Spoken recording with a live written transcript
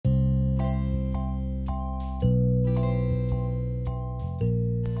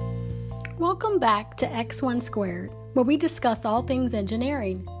Welcome back to X1 Squared, where we discuss all things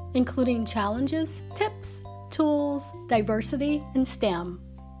engineering, including challenges, tips, tools, diversity, and STEM.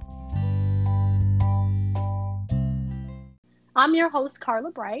 I'm your host, Carla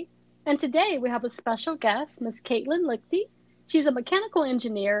Bright, and today we have a special guest, Ms. Caitlin Lichty. She's a mechanical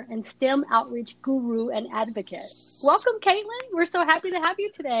engineer and STEM outreach guru and advocate. Welcome, Caitlin. We're so happy to have you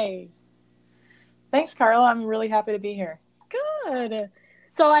today. Thanks, Carla. I'm really happy to be here. Good.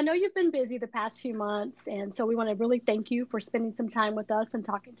 So I know you've been busy the past few months, and so we want to really thank you for spending some time with us and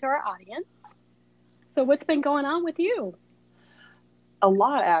talking to our audience. So what's been going on with you? A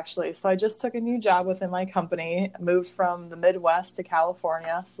lot, actually. So I just took a new job within my company, moved from the Midwest to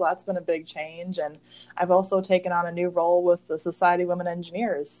California. So that's been a big change. And I've also taken on a new role with the Society of Women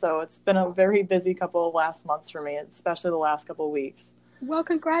Engineers. So it's been a very busy couple of last months for me, especially the last couple of weeks. Well,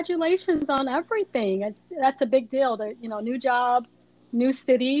 congratulations on everything. That's a big deal. New job, new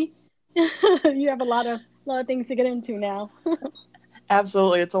city. You have a lot of things to get into now.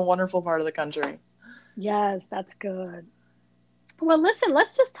 Absolutely. It's a wonderful part of the country. Yes, that's good. Well, listen,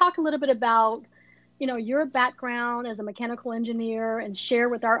 let's just talk a little bit about, your background as a mechanical engineer and share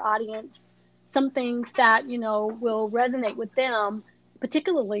with our audience some things that, will resonate with them,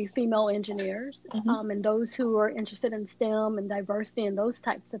 particularly female engineers, and those who are interested in STEM and diversity and those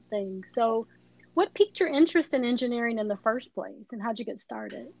types of things. So what piqued your interest in engineering in the first place, and how'd you get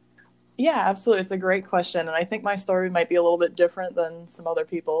started? Yeah, absolutely. It's a great question. And I think my story might be a little bit different than some other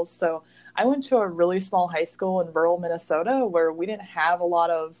people's. So I went to a really small high school in rural Minnesota where we didn't have a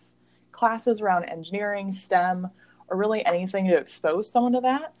lot of classes around engineering, STEM, or really anything to expose someone to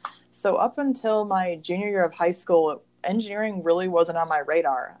that. So up until my junior year of high school, engineering really wasn't on my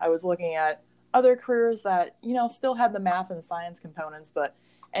radar. I was looking at other careers that, still had the math and science components, but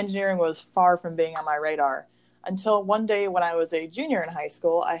engineering was far from being on my radar. Until one day when I was a junior in high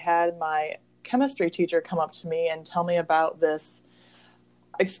school, I had my chemistry teacher come up to me and tell me about this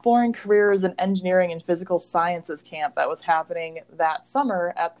exploring careers in engineering and physical sciences camp that was happening that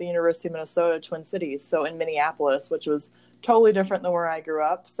summer at the University of Minnesota Twin Cities, so in Minneapolis, which was totally different than where I grew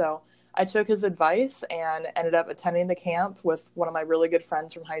up. So I took his advice and ended up attending the camp with one of my really good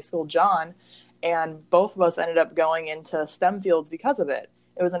friends from high school, John, and both of us ended up going into STEM fields because of it.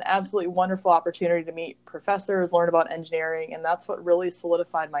 It was an absolutely wonderful opportunity to meet professors, learn about engineering, and that's what really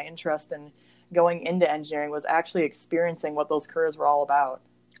solidified my interest in going into engineering, was actually experiencing what those careers were all about.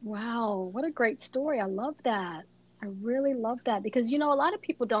 Wow, what a great story. I love that. I really love that because, a lot of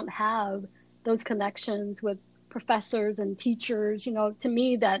people don't have those connections with professors and teachers, to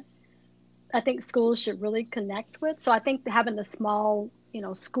me that I think schools should really connect with. So I think having the small,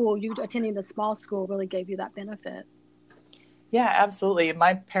 school, you attending the small school really gave you that benefit. Yeah, absolutely.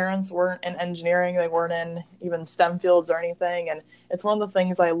 My parents weren't in engineering. They weren't in even STEM fields or anything. And it's one of the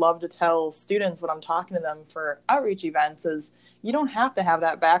things I love to tell students when I'm talking to them for outreach events is you don't have to have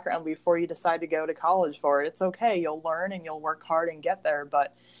that background before you decide to go to college for it. It's okay. You'll learn and you'll work hard and get there.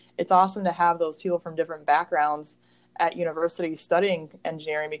 But it's awesome to have those people from different backgrounds at university studying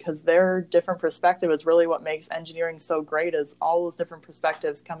engineering because their different perspective is really what makes engineering so great, is all those different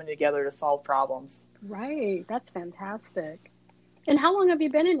perspectives coming together to solve problems. Right. That's fantastic. And how long have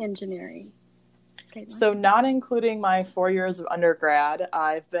you been in engineering? Caitlin? So not including my 4 years of undergrad,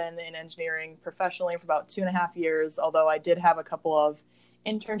 I've been in engineering professionally for about 2.5 years, although I did have a couple of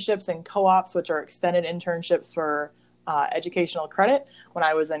internships and co-ops, which are extended internships for educational credit when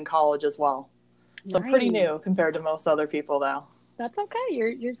I was in college as well. So Nice. Pretty new compared to most other people, though. That's okay.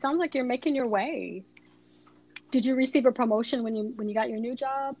 You sounds like you're making your way. Did you receive a promotion when you got your new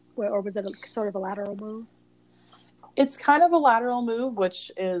job, or was it sort of a lateral move? It's kind of a lateral move, which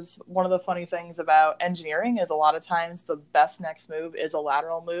is one of the funny things about engineering is a lot of times the best next move is a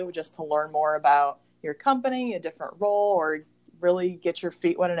lateral move just to learn more about your company, a different role, or really get your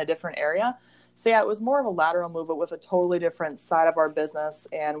feet wet in a different area. So yeah, it was more of a lateral move, but with a totally different side of our business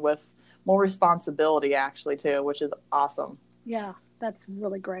and with more responsibility actually too, which is awesome. Yeah, that's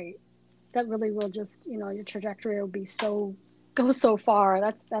really great. That really will just, your trajectory will go so far.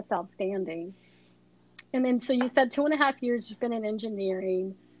 That's outstanding. And then, so you said 2.5 years you've been in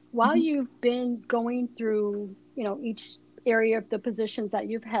engineering. While you've been going through, each area of the positions that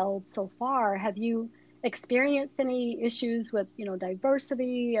you've held so far, have you experienced any issues with,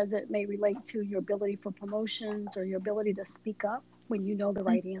 diversity as it may relate to your ability for promotions or your ability to speak up when you know the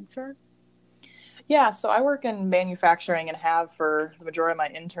right answer? Yeah, so I work in manufacturing and have for the majority of my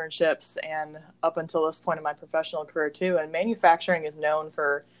internships and up until this point in my professional career too. And manufacturing is known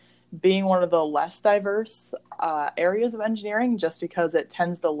for being one of the less diverse areas of engineering just because it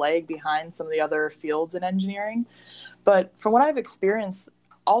tends to lag behind some of the other fields in engineering. But from what I've experienced,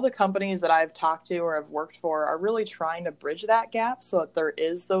 all the companies that I've talked to or have worked for are really trying to bridge that gap so that there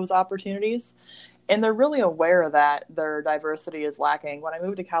is those opportunities. And they're really aware that their diversity is lacking. When I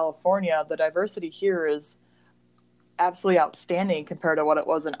moved to California, the diversity here is absolutely outstanding compared to what it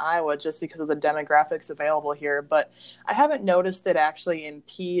was in Iowa just because of the demographics available here. But I haven't noticed it actually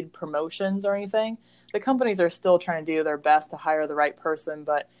impede promotions or anything. The companies are still trying to do their best to hire the right person,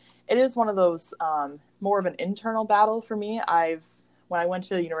 but it is one of those more of an internal battle for me. When I went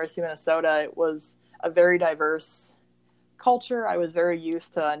to the University of Minnesota, it was a very diverse culture. I was very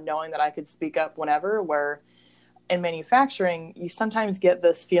used to knowing that I could speak up whenever, where in manufacturing, you sometimes get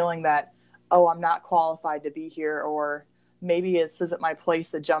this feeling that, oh, I'm not qualified to be here, or maybe this isn't my place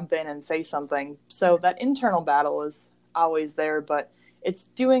to jump in and say something. So that internal battle is always there, but it's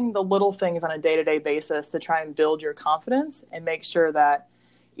doing the little things on a day-to-day basis to try and build your confidence and make sure that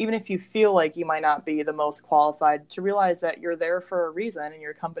even if you feel like you might not be the most qualified, to realize that you're there for a reason and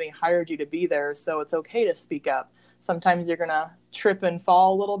your company hired you to be there. So it's okay to speak up. Sometimes you're going to trip and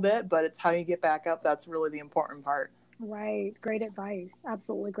fall a little bit, but it's how you get back up. That's really the important part. Right. Great advice.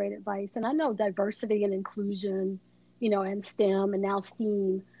 Absolutely great advice. And I know diversity and inclusion, you know, and STEM and now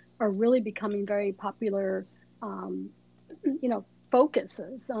STEAM are really becoming very popular, you know,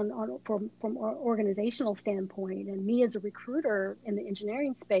 focuses from an organizational standpoint. And me as a recruiter in the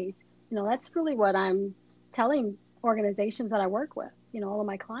engineering space, you know, that's really what I'm telling organizations that I work with, you know, all of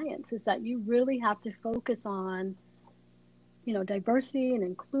my clients, is that you really have to focus on, you know, diversity and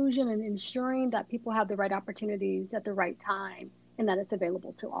inclusion and ensuring that people have the right opportunities at the right time and that it's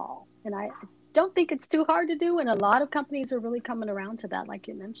available to all. And I don't think it's too hard to do. And a lot of companies are really coming around to that, like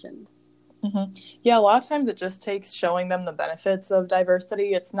you mentioned. Mm-hmm. Yeah, a lot of times it just takes showing them the benefits of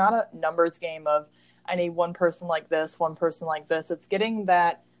diversity. It's not a numbers game of, I need one person like this, one person like this. It's getting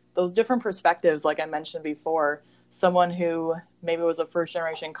those different perspectives, like I mentioned before. Someone who maybe was a first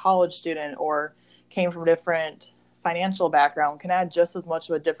generation college student or came from a different financial background can add just as much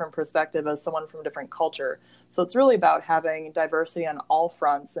of a different perspective as someone from a different culture. So it's really about having diversity on all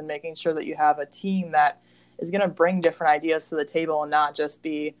fronts and making sure that you have a team that is going to bring different ideas to the table and not just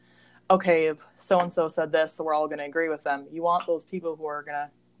be, okay, so-and-so said this, so we're all going to agree with them. You want those people who are going to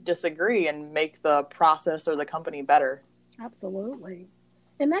disagree and make the process or the company better. Absolutely.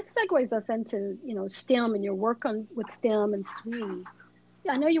 And that segues us into, you know, STEM and your work with STEM and SWE.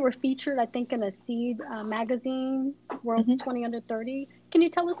 I know you were featured, I think, in a Seed magazine, World's 20 Under 30. Can you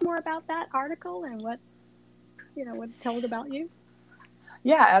tell us more about that article and what tell it about you?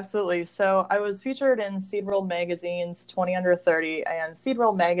 Yeah, absolutely. So I was featured in Seed World Magazine's 20 Under 30, and Seed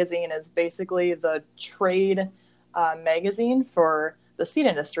World Magazine is basically the trade magazine for the seed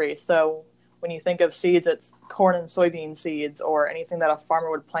industry. So when you think of seeds, it's corn and soybean seeds or anything that a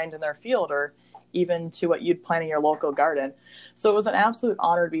farmer would plant in their field or even to what you'd plant in your local garden. So it was an absolute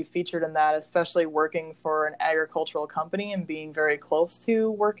honor to be featured in that, especially working for an agricultural company and being very close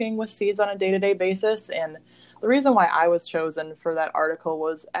to working with seeds on a day-to-day basis. And the reason why I was chosen for that article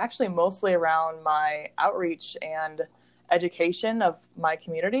was actually mostly around my outreach and education of my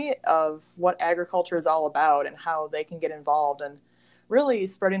community of what agriculture is all about and how they can get involved, and really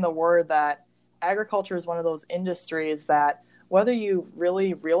spreading the word that agriculture is one of those industries that, whether you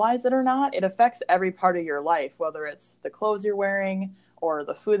really realize it or not, it affects every part of your life, whether it's the clothes you're wearing or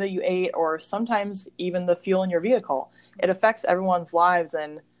the food that you ate or sometimes even the fuel in your vehicle. It affects everyone's lives.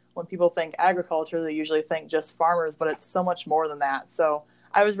 And when people think agriculture, they usually think just farmers, but it's so much more than that. So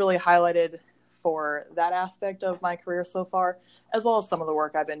I was really highlighted for that aspect of my career so far, as well as some of the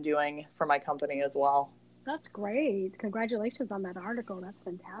work I've been doing for my company as well. That's great. Congratulations on that article. That's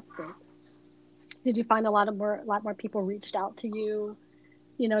fantastic. Did you find a lot more people reached out to you,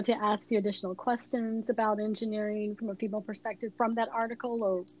 you know, to ask you additional questions about engineering from a female perspective from that article,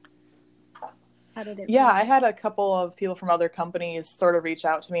 or how did it? Yeah, I had a couple of people from other companies sort of reach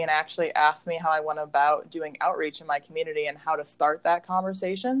out to me and actually ask me how I went about doing outreach in my community and how to start that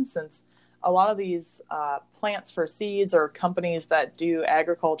conversation, since a lot of these plants for seeds or companies that do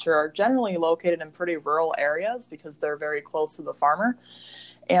agriculture are generally located in pretty rural areas because they're very close to the farmer.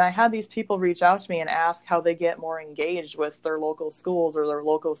 And I had these people reach out to me and ask how they get more engaged with their local schools or their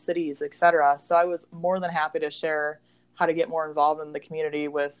local cities, etc. So I was more than happy to share how to get more involved in the community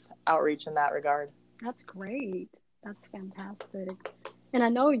with outreach in that regard. That's great. That's fantastic. And I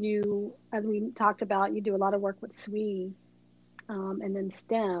know you, as we talked about, you do a lot of work with SWE and then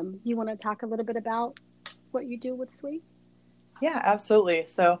STEM. You want to talk a little bit about what you do with SWE? Yeah, absolutely.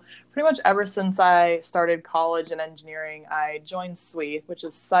 So pretty much ever since I started college in engineering, I joined SWE, which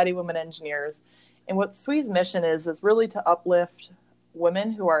is Society of Women Engineers. And what SWE's mission is really to uplift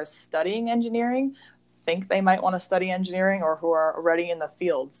women who are studying engineering think they might want to study engineering or who are already in the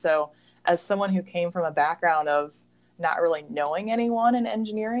field. So as someone who came from a background of not really knowing anyone in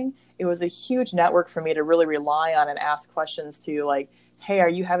engineering, it was a huge network for me to really rely on and ask questions to, like, hey, are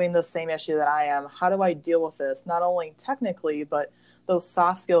you having the same issue that I am? How do I deal with this? Not only technically, but those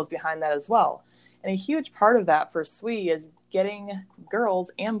soft skills behind that as well. And a huge part of that for SWE is getting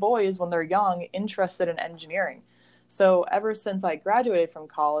girls and boys when they're young interested in engineering. So ever since I graduated from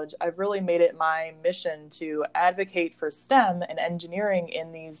college, I've really made it my mission to advocate for STEM and engineering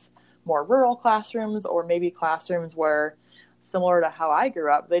in these more rural classrooms, or maybe classrooms where, similar to how I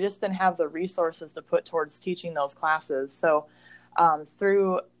grew up, they just didn't have the resources to put towards teaching those classes. So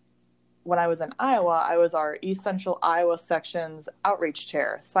through when I was in Iowa, I was our East Central Iowa section's outreach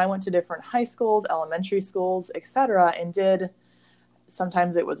chair. So I went to different high schools, elementary schools, etc., and did,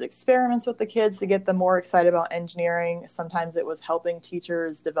 sometimes it was experiments with the kids to get them more excited about engineering. Sometimes it was helping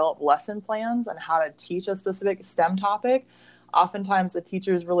teachers develop lesson plans on how to teach a specific STEM topic. Oftentimes the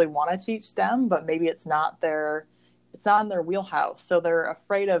teachers really want to teach STEM, but maybe it's not in their wheelhouse. So they're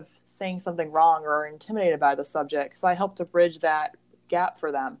afraid of saying something wrong or are intimidated by the subject. So I help to bridge that gap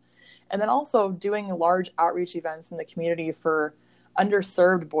for them. And then also doing large outreach events in the community for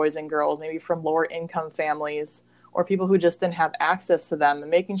underserved boys and girls, maybe from lower income families or people who just didn't have access to them,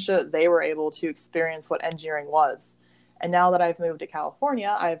 and making sure that they were able to experience what engineering was. And now that I've moved to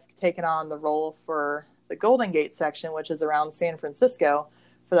California, I've taken on the role for the Golden Gate section, which is around San Francisco,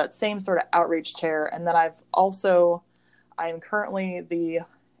 for that same sort of outreach chair. And then I'm currently the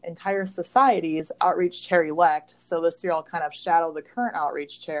entire society's outreach chair elect. So this year I'll kind of shadow the current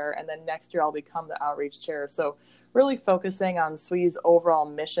outreach chair, and then next year I'll become the outreach chair. So really focusing on SWE's overall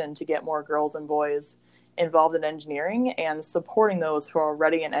mission to get more girls and boys involved in engineering and supporting those who are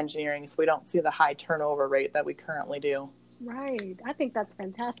already in engineering so we don't see the high turnover rate that we currently do. Right. I think that's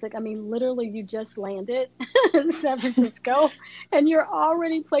fantastic. I mean, literally, you just landed in San Francisco and you're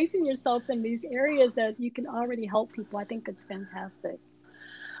already placing yourself in these areas that you can already help people. I think it's fantastic.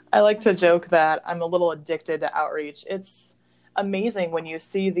 I like to joke that I'm a little addicted to outreach. It's amazing when you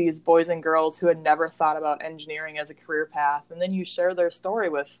see these boys and girls who had never thought about engineering as a career path, and then you share their story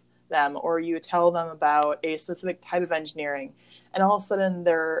with them, or you tell them about a specific type of engineering, and all of a sudden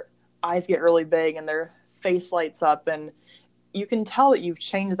their eyes get really big and their face lights up, and you can tell that you've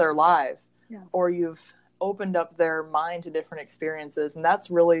changed their life, or you've opened up their mind to different experiences. And that's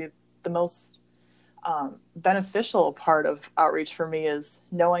really the most beneficial part of outreach for me, is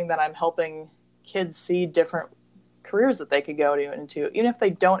knowing that I'm helping kids see different careers that they could go into, even if they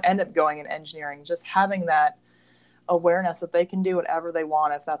don't end up going in engineering, just having that awareness that they can do whatever they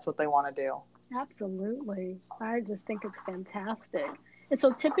want if that's what they want to do. Absolutely. I just think it's fantastic. And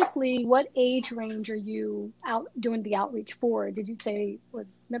so typically, what age range are you out doing the outreach for? Did you say was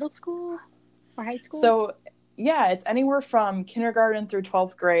middle school or high school? So yeah, it's anywhere from kindergarten through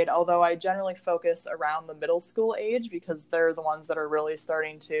 12th grade, although I generally focus around the middle school age because they're the ones that are really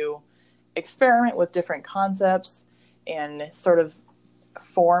starting to experiment with different concepts and sort of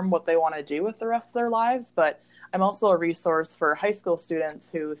form what they want to do with the rest of their lives. But I'm also a resource for high school students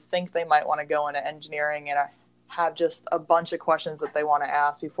who think they might want to go into engineering and have just a bunch of questions that they want to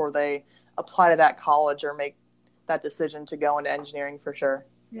ask before they apply to that college or make that decision to go into engineering for sure.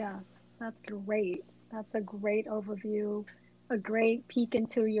 Yeah, that's great. That's a great overview, a great peek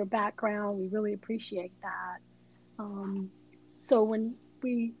into your background. We really appreciate that. So when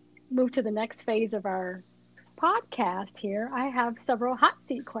we move to the next phase of our podcast here, I have several hot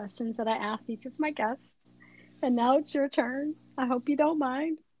seat questions that I ask each of my guests. And now it's your turn. I hope you don't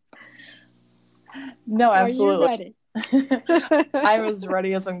mind. No, absolutely. Are you ready? I'm as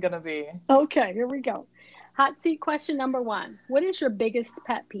ready as I'm going to be. Okay, here we go. Hot seat question number 1. What is your biggest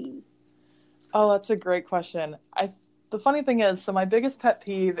pet peeve? Oh, that's a great question. The funny thing is, so my biggest pet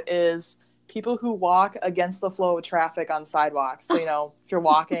peeve is people who walk against the flow of traffic on sidewalks. So, if you're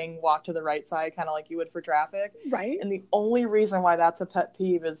walking, walk to the right side, kind of like you would for traffic. Right. And the only reason why that's a pet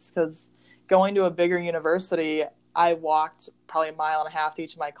peeve is because going to a bigger university, I walked probably a mile and a half to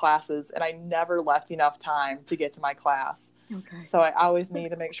each of my classes, and I never left enough time to get to my class. Okay. So I always need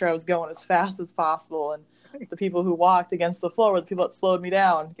to make sure I was going as fast as possible. And the people who walked against the flow were the people that slowed me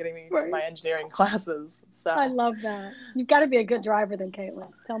down, getting me to my engineering classes. So I love that. You've got to be a good driver then, Caitlin.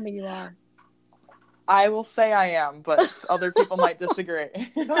 Tell me you are. I will say I am, but other people might disagree.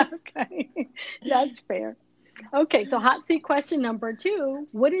 Okay. That's fair. Okay, so hot seat question number 2.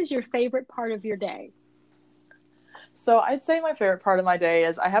 What is your favorite part of your day? So I'd say my favorite part of my day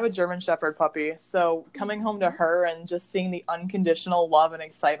is I have a German Shepherd puppy. So coming home to her and just seeing the unconditional love and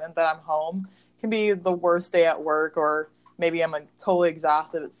excitement that I'm home can be the worst day at work, or maybe I'm totally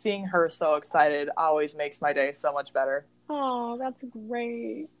exhausted, but seeing her so excited always makes my day so much better. Oh, that's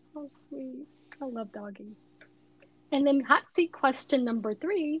great. Oh, sweet. I love doggies. And then hot seat question number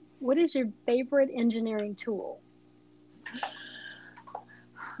 3, what is your favorite engineering tool?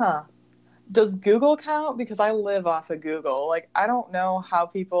 Huh. Does Google count? Because I live off of Google. Like, I don't know how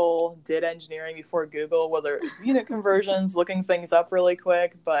people did engineering before Google, whether it's unit conversions, looking things up really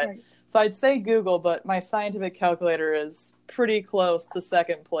quick. But Right. so I'd say Google, but my scientific calculator is pretty close to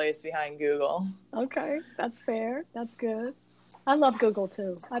second place behind Google. Okay, that's fair. That's good. I love Google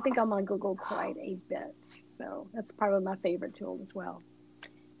too. I think I'm on Google quite a bit. So that's probably my favorite tool as well.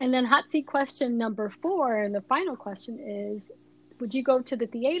 And then hot seat question number 4, and the final question is, would you go to the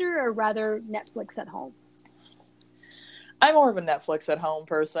theater or rather Netflix at home? I'm more of a Netflix at home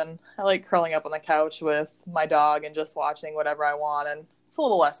person. I like curling up on the couch with my dog and just watching whatever I want. And it's a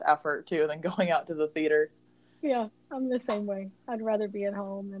little less effort too than going out to the theater. Yeah, I'm the same way. I'd rather be at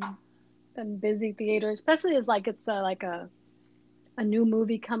home than busy theater, especially as like it's like a new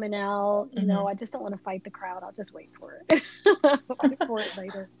movie coming out. You know, I just don't want to fight the crowd. I'll just wait for it. Wait for it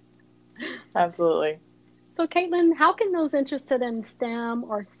later. Absolutely. So, Caitlin, how can those interested in STEM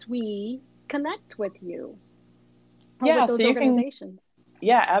or SWE connect with you or with those organizations?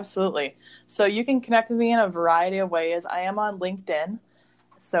 Yeah, absolutely. So you can connect with me in a variety of ways. I am on LinkedIn,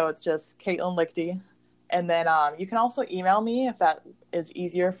 so it's just Caitlin Lichty. And then you can also email me if that is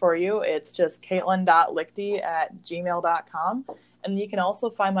easier for you. It's just caitlin.lichty@gmail.com. And you can also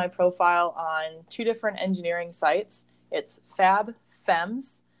find my profile on 2 different engineering sites. It's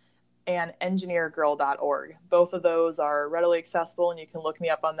FabFems and engineergirl.org. Both of those are readily accessible, and you can look me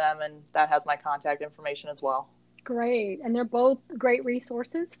up on them, and that has my contact information as well. Great. And they're both great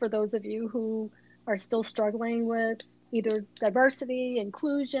resources for those of you who are still struggling with either diversity,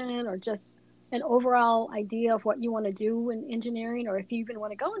 inclusion, or just an overall idea of what you want to do in engineering, or if you even want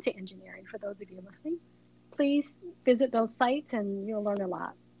to go into engineering, for those of you listening. Please visit those sites and you'll learn a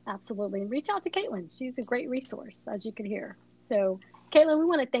lot. Absolutely. And reach out to Caitlin. She's a great resource, as you can hear. So, Caitlin, we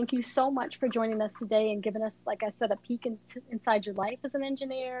want to thank you so much for joining us today and giving us, like I said, a peek inside your life as an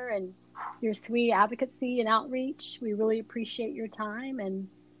engineer and your SWE advocacy and outreach. We really appreciate your time, and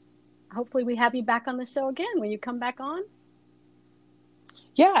hopefully we have you back on the show again when you come back on.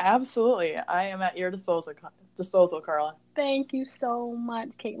 Yeah, absolutely. I am at your disposal, Carla. Thank you so much,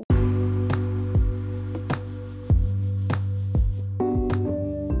 Caitlin.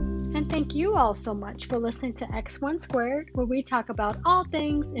 And thank you all so much for listening to X1 Squared, where we talk about all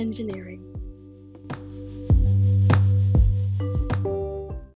things engineering.